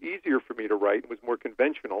that was easier for me to write and was more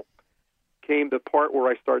conventional, came the part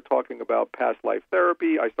where I start talking about past life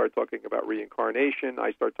therapy. I start talking about reincarnation.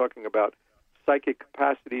 I start talking about psychic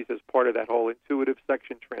capacities as part of that whole intuitive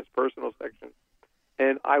section, transpersonal section.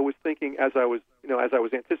 And I was thinking, as I was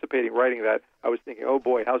anticipating writing that, I was thinking, oh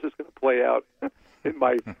boy, how's this going to play out in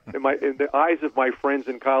the eyes of my friends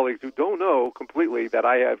and colleagues who don't know completely that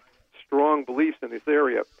I have strong beliefs in this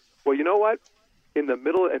area. Well, you know what? In the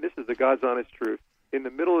middle, and this is the God's honest truth, in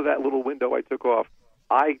the middle of that little window I took off,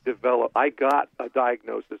 I got a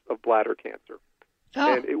diagnosis of bladder cancer.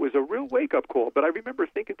 Oh. And it was a real wake-up call. But I remember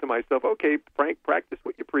thinking to myself, okay, Frank, practice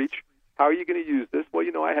what you preach. How are you going to use this? Well,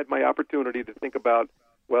 I had my opportunity to think about,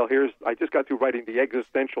 I just got through writing the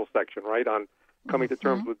existential section, right, on coming to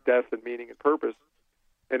terms with death and meaning and purpose.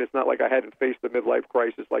 And it's not like I hadn't faced the midlife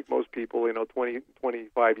crisis like most people, 20,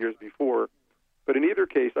 25 years before. But in either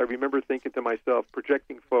case, I remember thinking to myself,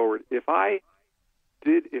 projecting forward, if I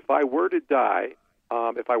were to die,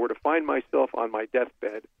 if I were to find myself on my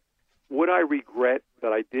deathbed, would I regret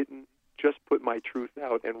that I didn't just put my truth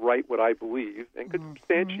out and write what I believe and could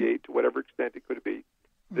substantiate, to whatever extent it could be,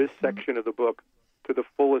 this section of the book to the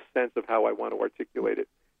fullest sense of how I want to articulate it?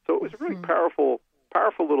 So it was a really powerful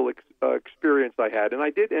little experience I had. And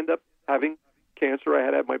I did end up having cancer. I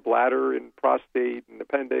had my bladder and prostate and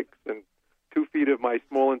appendix and 2 feet of my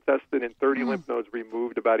small intestine and 30 lymph nodes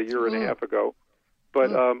removed about a year and a half ago.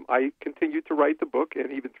 But I continued to write the book,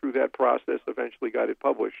 and even through that process, eventually got it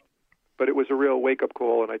published. But it was a real wake-up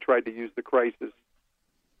call, and I tried to use the crisis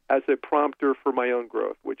as a prompter for my own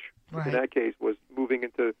growth, which in that case was moving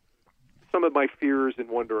into some of my fears and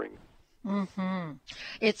wonderings. Mm-hmm.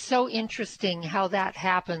 It's so interesting how that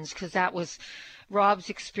happens, because that was Rob's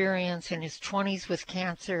experience in his 20s with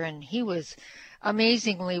cancer, and he was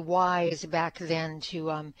amazingly wise back then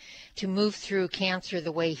to move through cancer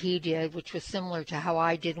the way he did, which was similar to how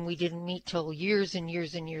I did, and we didn't meet till years and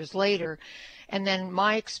years and years later. And then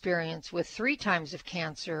my experience with 3 times of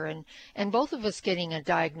cancer, and both of us getting a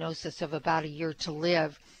diagnosis of about a year to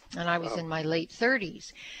live, and I was in my late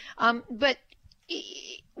 30s. But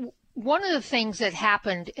one of the things that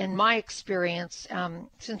happened in my experience,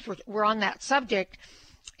 since we're on that subject,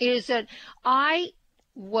 is that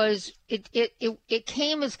it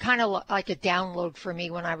came as kind of like a download for me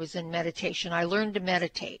when I was in meditation. I learned to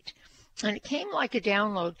meditate, and it came like a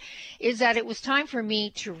download, is that it was time for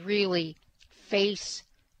me to really face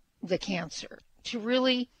the cancer, to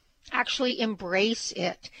really actually embrace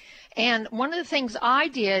it. And one of the things I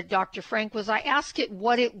did, Dr. Frank, was I asked it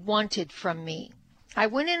what it wanted from me. I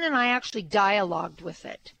went in and I actually dialogued with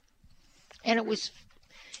it. And it was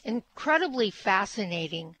incredibly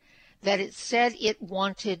fascinating that it said it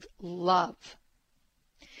wanted love.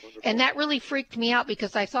 Wonderful. And that really freaked me out,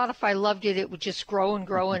 because I thought if I loved it, it would just grow and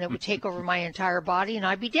grow and it would take over my entire body and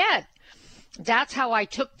I'd be dead. That's how I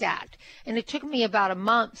took that. And it took me about a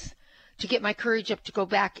month to get my courage up to go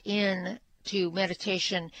back in to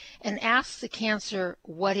meditation and ask the cancer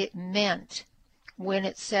what it meant when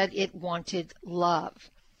it said it wanted love.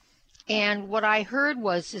 And what I heard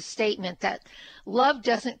was the statement that love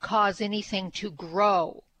doesn't cause anything to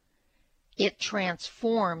grow. It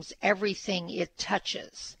transforms everything it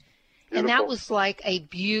touches. Beautiful. And that was like a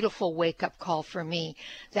beautiful wake-up call for me,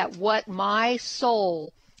 that what my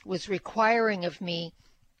soul was requiring of me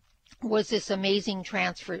was this amazing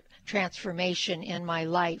transformation in my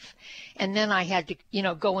life. And then I had to,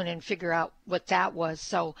 go in and figure out what that was.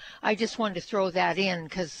 So I just wanted to throw that in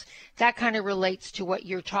because that kind of relates to what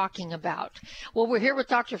you're talking about. Well, we're here with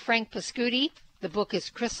Dr. Frank Pascuti. The book is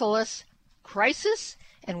Chrysalis Crisis,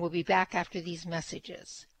 and we'll be back after these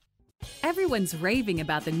messages. Everyone's raving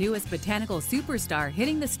about the newest botanical superstar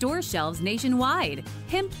hitting the store shelves nationwide.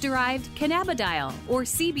 Hemp-derived cannabidiol, or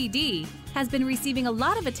CBD, has been receiving a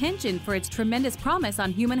lot of attention for its tremendous promise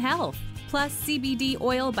on human health. Plus, CBD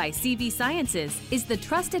Oil by CV Sciences is the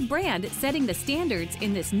trusted brand setting the standards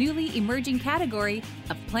in this newly emerging category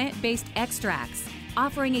of plant-based extracts,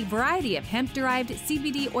 offering a variety of hemp-derived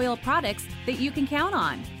CBD oil products that you can count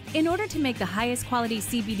on. In order to make the highest quality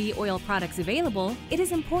CBD oil products available, it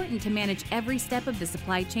is important to manage every step of the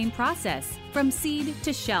supply chain process, from seed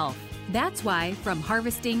to shelf. That's why, from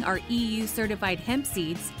harvesting our EU-certified hemp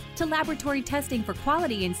seeds, to laboratory testing for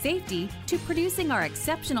quality and safety, to producing our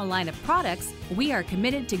exceptional line of products, we are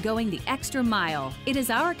committed to going the extra mile. It is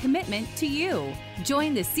our commitment to you.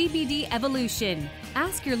 Join the CBD evolution.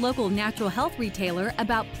 Ask your local natural health retailer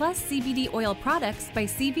about Plus CBD oil products by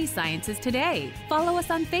CV Sciences today. Follow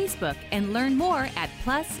us on Facebook and learn more at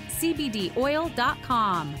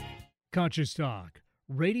pluscbdoil.com. Conscious Talk,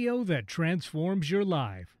 radio that transforms your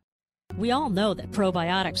life. We all know that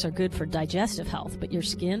probiotics are good for digestive health, but your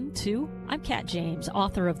skin, too? I'm Kat James,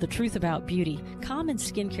 author of The Truth About Beauty. Common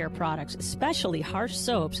skincare products, especially harsh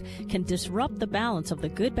soaps, can disrupt the balance of the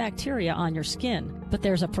good bacteria on your skin. But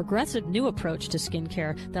there's a progressive new approach to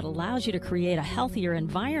skincare that allows you to create a healthier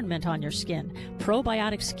environment on your skin,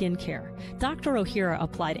 probiotic skincare. Dr. Ohira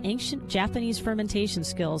applied ancient Japanese fermentation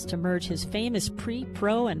skills to merge his famous pre,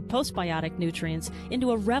 pro, and postbiotic nutrients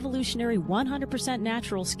into a revolutionary 100%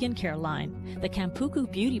 natural skincare line. The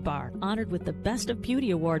Kampuku Beauty Bar, honored with the Best of Beauty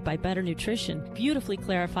Award by Better Nutrition, beautifully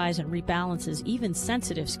clarifies and rebalances even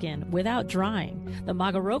sensitive skin without drying. The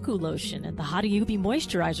Magaroku Lotion and the Hadayubi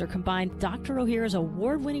Moisturizer combine Dr. Ohira's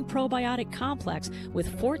award-winning probiotic complex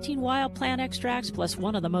with 14 wild plant extracts plus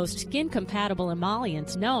one of the most skin-compatible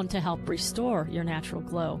emollients known to help restore your natural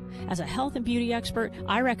glow. As a health and beauty expert,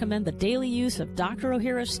 I recommend the daily use of Dr.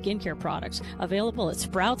 Ohira's skincare products, available at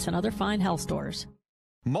Sprouts and other fine health stores.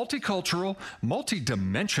 Multicultural,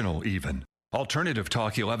 multidimensional even. Alternative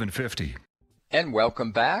Talk 1150. And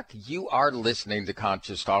welcome back. You are listening to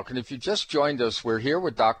Conscious Talk. And if you just joined us, we're here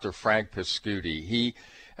with Dr. Frank Pascuti. He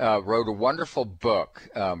wrote a wonderful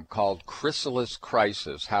book called Chrysalis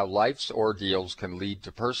Crisis, How Life's Ordeals Can Lead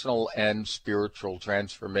to Personal and Spiritual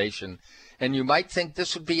Transformation. And you might think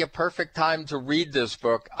this would be a perfect time to read this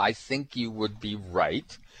book. I think you would be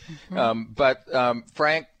right. Mm-hmm.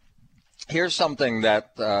 Frank, here's something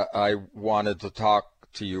that I wanted to talk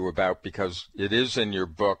to you about because it is in your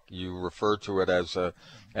book. You refer to it as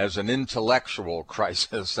an intellectual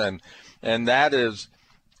crisis, and that is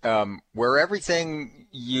where everything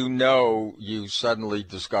you suddenly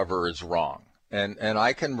discover is wrong. And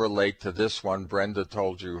I can relate to this one. Brenda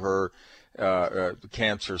told you her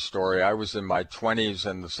cancer story. I was in my 20s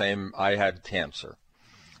and I had cancer.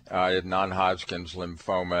 I had non-Hodgkin's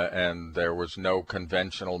lymphoma, and there was no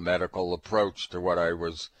conventional medical approach to what I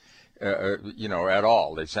was, at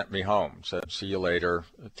all. They sent me home, said, see you later,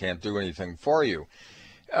 can't do anything for you.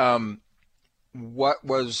 What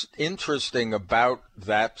was interesting about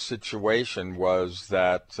that situation was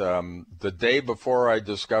that the day before I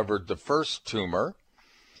discovered the first tumor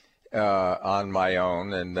on my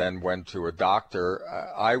own and then went to a doctor,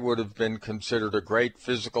 I would have been considered a great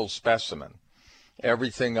physical specimen.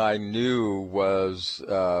 Everything I knew was,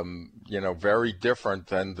 very different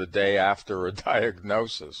than the day after a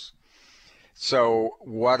diagnosis. So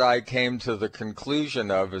what I came to the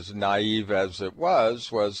conclusion of, as naive as it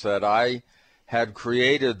was that I had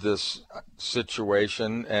created this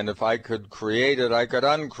situation, and if I could create it, I could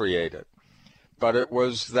uncreate it. But it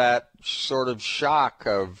was that sort of shock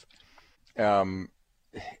of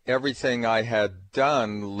everything I had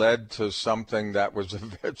done led to something that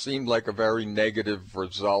it seemed like a very negative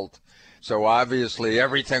result. So obviously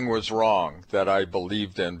everything was wrong that I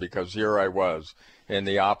believed in, because here I was in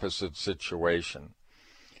the opposite situation.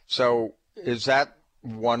 So is that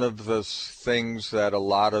one of the things that a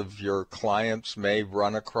lot of your clients may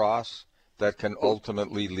run across that can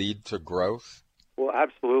ultimately lead to growth? Well,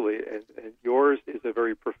 absolutely. And yours is a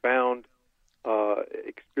very profound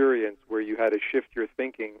experience where you had to shift your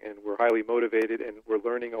thinking and were highly motivated and were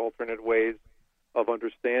learning alternate ways of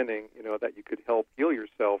understanding, that you could help heal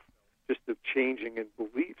yourself, just the changing in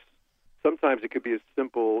beliefs. Sometimes it could be as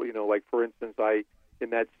simple, like, for instance, in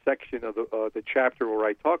that section of the chapter where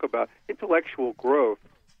I talk about intellectual growth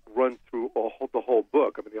run through the whole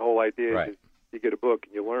book. I mean, the whole idea is you get a book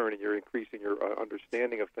and you learn and you're increasing your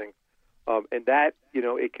understanding of things. And that,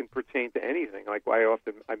 it can pertain to anything. Like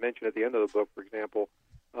I mention at the end of the book, for example,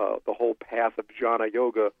 the whole path of Jnana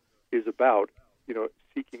Yoga is about,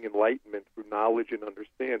 seeking enlightenment through knowledge and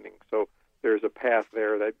understanding. So there's a path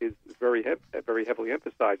there that is very heavily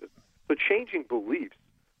emphasizes. So changing beliefs.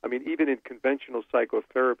 I mean, even in conventional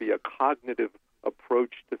psychotherapy, a cognitive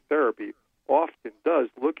approach to therapy often does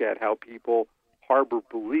look at how people harbor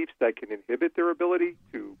beliefs that can inhibit their ability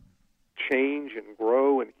to change and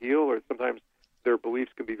grow and heal, or sometimes their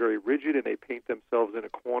beliefs can be very rigid and they paint themselves in a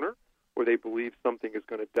corner, or they believe something is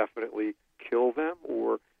going to definitely kill them,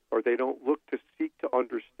 or they don't look to seek to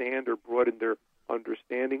understand or broaden their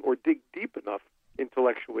understanding or dig deep enough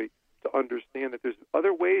intellectually to understand that there's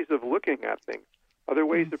other ways of looking at things, other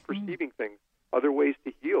ways of perceiving things, other ways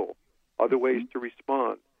to heal, other ways to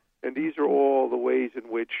respond. And these are all the ways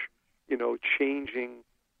in which, changing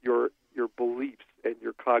your beliefs and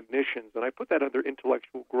your cognitions. And I put that under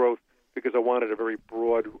intellectual growth because I wanted a very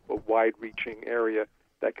broad, wide-reaching area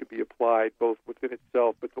that could be applied both within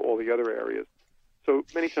itself but to all the other areas. So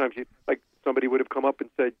many times, somebody would have come up and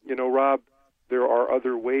said, Rob, there are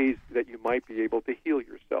other ways that you might be able to heal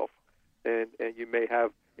yourself. And you may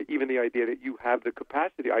have even the idea that you have the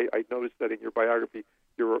capacity. I noticed that in your biography,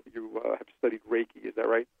 you have studied Reiki. Is that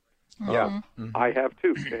right? Yeah. I have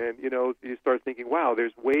too. And, you start thinking, wow,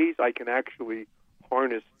 there's ways I can actually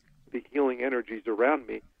harness the healing energies around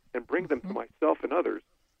me and bring them to myself and others.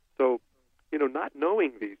 So, not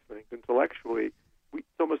knowing these things intellectually, it's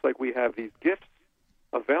almost like we have these gifts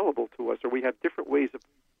available to us, or we have different ways of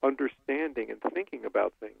understanding and thinking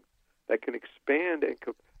about things that can expand and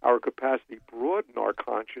our capacity, broaden our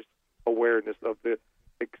conscious awareness of the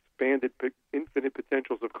expanded, infinite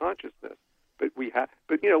potentials of consciousness. But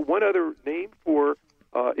one other name for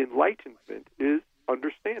enlightenment is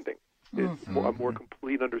understanding, is a more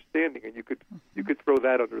complete understanding, and you could throw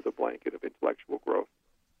that under the blanket of intellectual growth.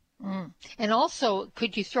 And also,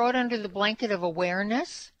 could you throw it under the blanket of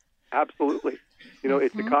awareness? Absolutely.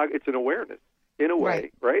 It's an awareness in a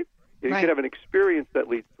way, right? You can have an experience that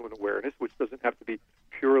leads to an awareness, which doesn't have to be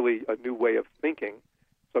purely a new way of thinking.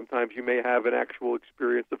 Sometimes you may have an actual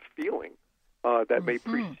experience of feeling that may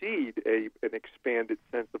precede an expanded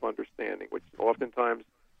sense of understanding, which oftentimes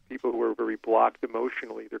people who are very blocked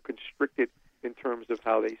emotionally, they're constricted in terms of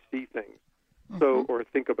how they see things. So, or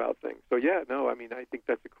think about things. So, I think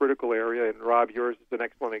that's a critical area. And Rob, yours is an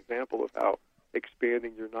excellent example of how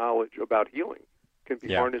expanding your knowledge about healing can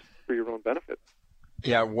be harnessed for your own benefit.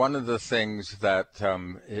 Yeah, one of the things that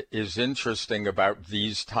is interesting about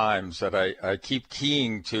these times that I keep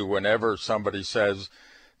keying to whenever somebody says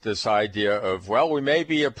this idea of, well, we may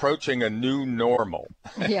be approaching a new normal.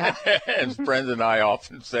 Yeah. As Brenda and I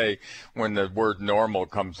often say when the word normal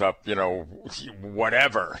comes up,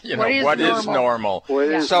 whatever, what is normal? What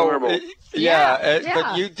is normal?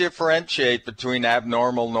 But you differentiate between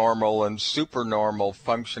abnormal, normal, and supernormal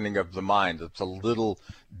functioning of the mind. It's a little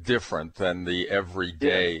different than the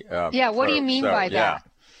everyday. What do you mean by that?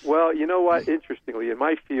 Well, you know what? Interestingly, in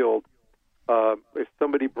my field, if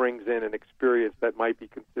somebody brings in an experience that might be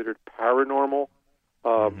considered paranormal,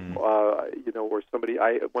 or somebody,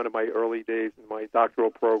 one of my early days in my doctoral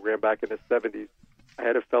program back in the 70s, I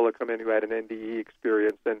had a fellow come in who had an NDE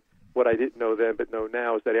experience, and what I didn't know then but know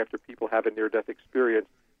now is that after people have a near-death experience,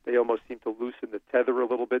 they almost seem to loosen the tether a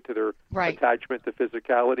little bit to their attachment to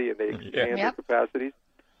physicality, and they expand their capacities.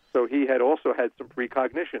 So he had also had some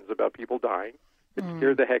precognitions about people dying. It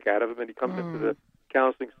scared the heck out of him, and he comes into the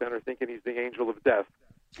counseling center thinking he's the angel of death.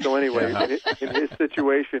 So anyway, in his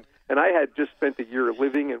situation, and I had just spent a year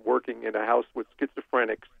living and working in a house with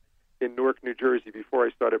schizophrenics in Newark, New Jersey, before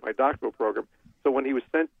I started my doctoral program. So when he was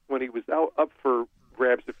out up for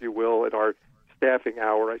grabs, if you will, at our staffing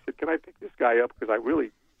hour, I said, "Can I pick this guy up? Because I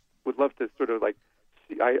really would love to sort of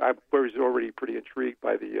see." I was already pretty intrigued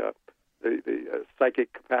by the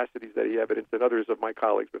psychic capacities that he evidenced, and others of my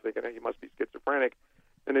colleagues were thinking, "Hey, he must be schizophrenic."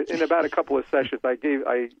 And in about a couple of sessions, I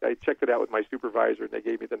checked it out with my supervisor, and they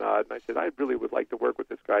gave me the nod. And I said, I really would like to work with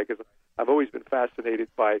this guy because I've always been fascinated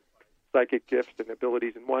by psychic gifts and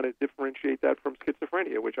abilities and wanted to differentiate that from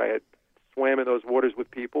schizophrenia, which I had swam in those waters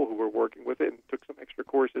with people who were working with it and took some extra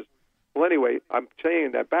courses. Well, anyway, I'm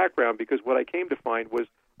saying that background because what I came to find was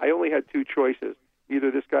I only had two choices.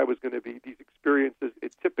 Either this guy was going to be, these experiences,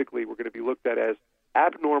 typically were going to be looked at as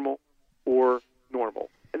abnormal or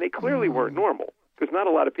normal. And they clearly weren't normal, because not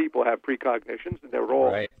a lot of people have precognitions, and they were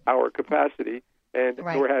all our capacity, and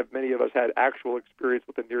nor have many of us had actual experience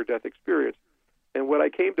with a near-death experience. And what I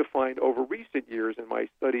came to find over recent years in my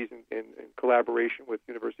studies in collaboration with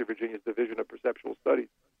University of Virginia's Division of Perceptual Studies,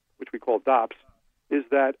 which we call DOPS, is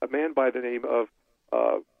that a man by the name of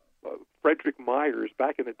Frederick Myers,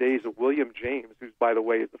 back in the days of William James, who's, by the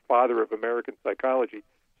way, is the father of American psychology,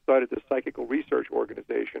 started the Psychical Research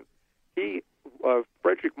Organization.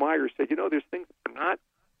 Frederick Myers said, there's things that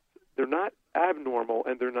they're not abnormal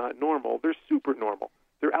and they're not normal. They're supernormal.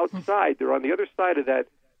 They're outside. They're on the other side of that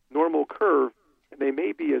normal curve, and they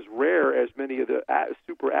may be as rare as many of the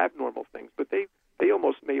super abnormal things, but they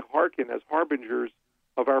almost may hearken as harbingers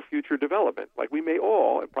of our future development. Like we may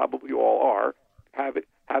all, and probably all are, have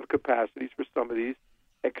capacities for some of these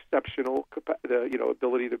exceptional,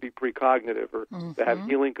 ability to be precognitive or to have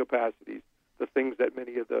healing capacities, the things that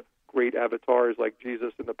many of the great avatars like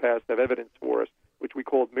Jesus in the past have evidence for us, which we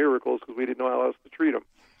called miracles because we didn't know how else to treat them.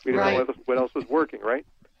 We didn't know what else was working, right?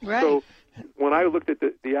 So when I looked at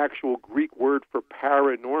the actual Greek word for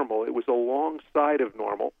paranormal, it was alongside of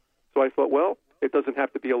normal. So I thought, well, it doesn't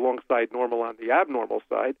have to be alongside normal on the abnormal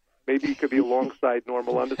side. Maybe it could be alongside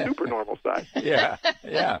normal on the supernormal side.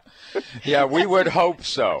 Yeah, we would hope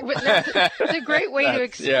so. That's a great way to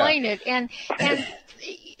explain it. And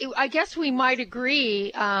I guess we might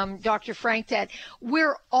agree, Dr. Frank, that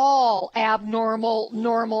we're all abnormal,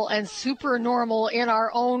 normal, and supernormal in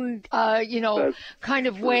our own, kind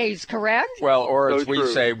of ways, correct? Well, or as we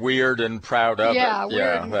say, weird and proud of it. Yeah,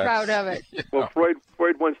 weird and proud of it. Well, Freud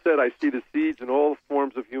once said, I see the seeds in all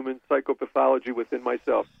forms of human psychopathology within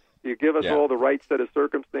myself. You give us all the right set of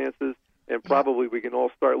circumstances, and probably we can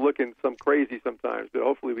all start looking some crazy sometimes, but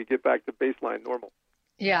hopefully we get back to baseline normal.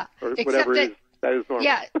 Yeah. Or whatever it is. That is normal.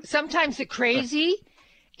 Yeah, sometimes the crazy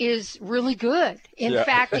is really good. In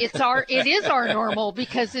fact, it is our normal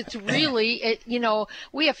because it's really,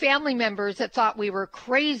 we have family members that thought we were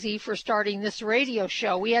crazy for starting this radio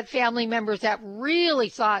show. We had family members that really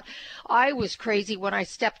thought I was crazy when I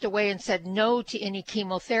stepped away and said no to any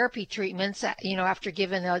chemotherapy treatments, after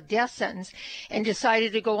giving a death sentence and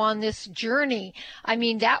decided to go on this journey. I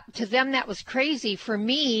mean, to them, that was crazy. For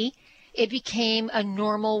me, it became a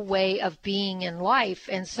normal way of being in life.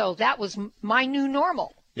 And so that was my new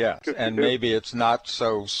normal. Yes, and maybe it's not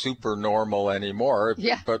so super normal anymore,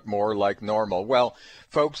 but more like normal. Well,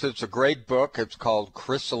 folks, it's a great book. It's called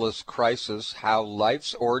Chrysalis Crisis, How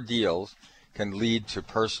Life's Ordeals Can Lead to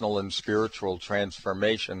Personal and Spiritual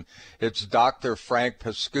Transformation. It's Dr. Frank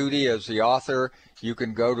Pascuti as the author. You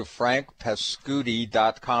can go to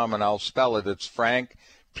frankpascuti.com, and I'll spell it. It's Frank,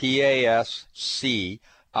 PASCIUTI.com.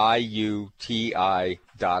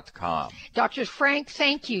 Dr. Frank,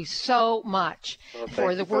 thank you so much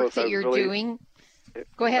for the work that you're doing.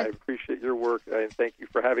 Go ahead. I appreciate your work, and thank you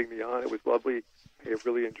for having me on. It was lovely. I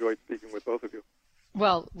really enjoyed speaking with both of you.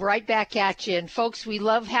 Well, right back at you. And folks, we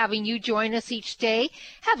love having you join us each day.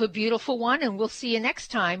 Have a beautiful one, and we'll see you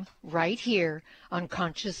next time right here on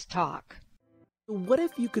Conscious Talk. What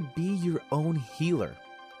if you could be your own healer?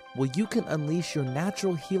 Well, you can unleash your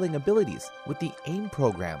natural healing abilities with the AIM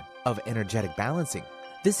program of energetic balancing.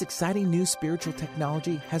 This exciting new spiritual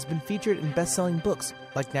technology has been featured in best-selling books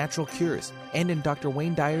like Natural Cures, and in Dr.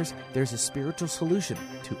 Wayne Dyer's There's a Spiritual Solution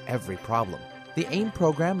to Every Problem. The AIM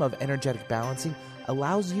program of energetic balancing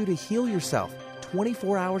allows you to heal yourself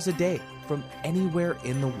 24 hours a day from anywhere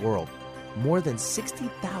in the world. More than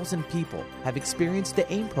 60,000 people have experienced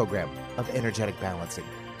the AIM program of energetic balancing.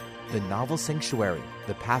 The novel Sanctuary,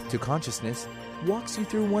 The Path to Consciousness, walks you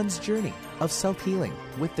through one's journey of self-healing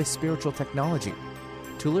with this spiritual technology.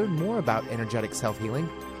 To learn more about energetic self-healing,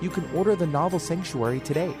 you can order the novel Sanctuary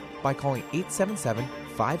today by calling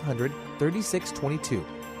 877-500-3622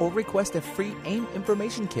 or request a free AIM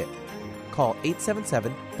information kit. Call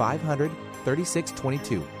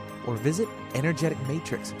 877-500-3622 or visit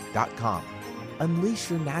energeticmatrix.com.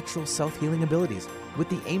 Unleash your natural self-healing abilities with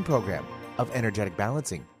the AIM program of energetic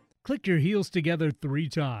balancing. Click your heels together 3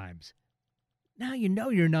 times. Now you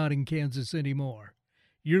know you're not in Kansas anymore.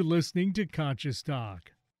 You're listening to Conscious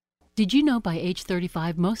Talk. Did you know by age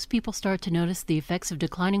 35, most people start to notice the effects of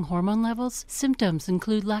declining hormone levels? Symptoms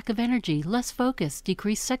include lack of energy, less focus,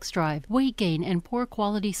 decreased sex drive, weight gain, and poor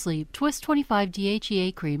quality sleep. Twist 25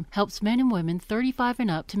 DHEA cream helps men and women 35 and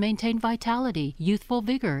up to maintain vitality, youthful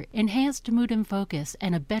vigor, enhanced mood and focus,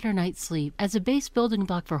 and a better night's sleep. As a base building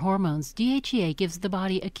block for hormones, DHEA gives the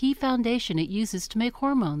body a key foundation it uses to make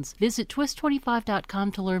hormones. Visit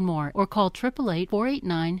twist25.com to learn more or call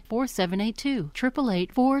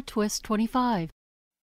 888-489-4782. 888-4TWIST25.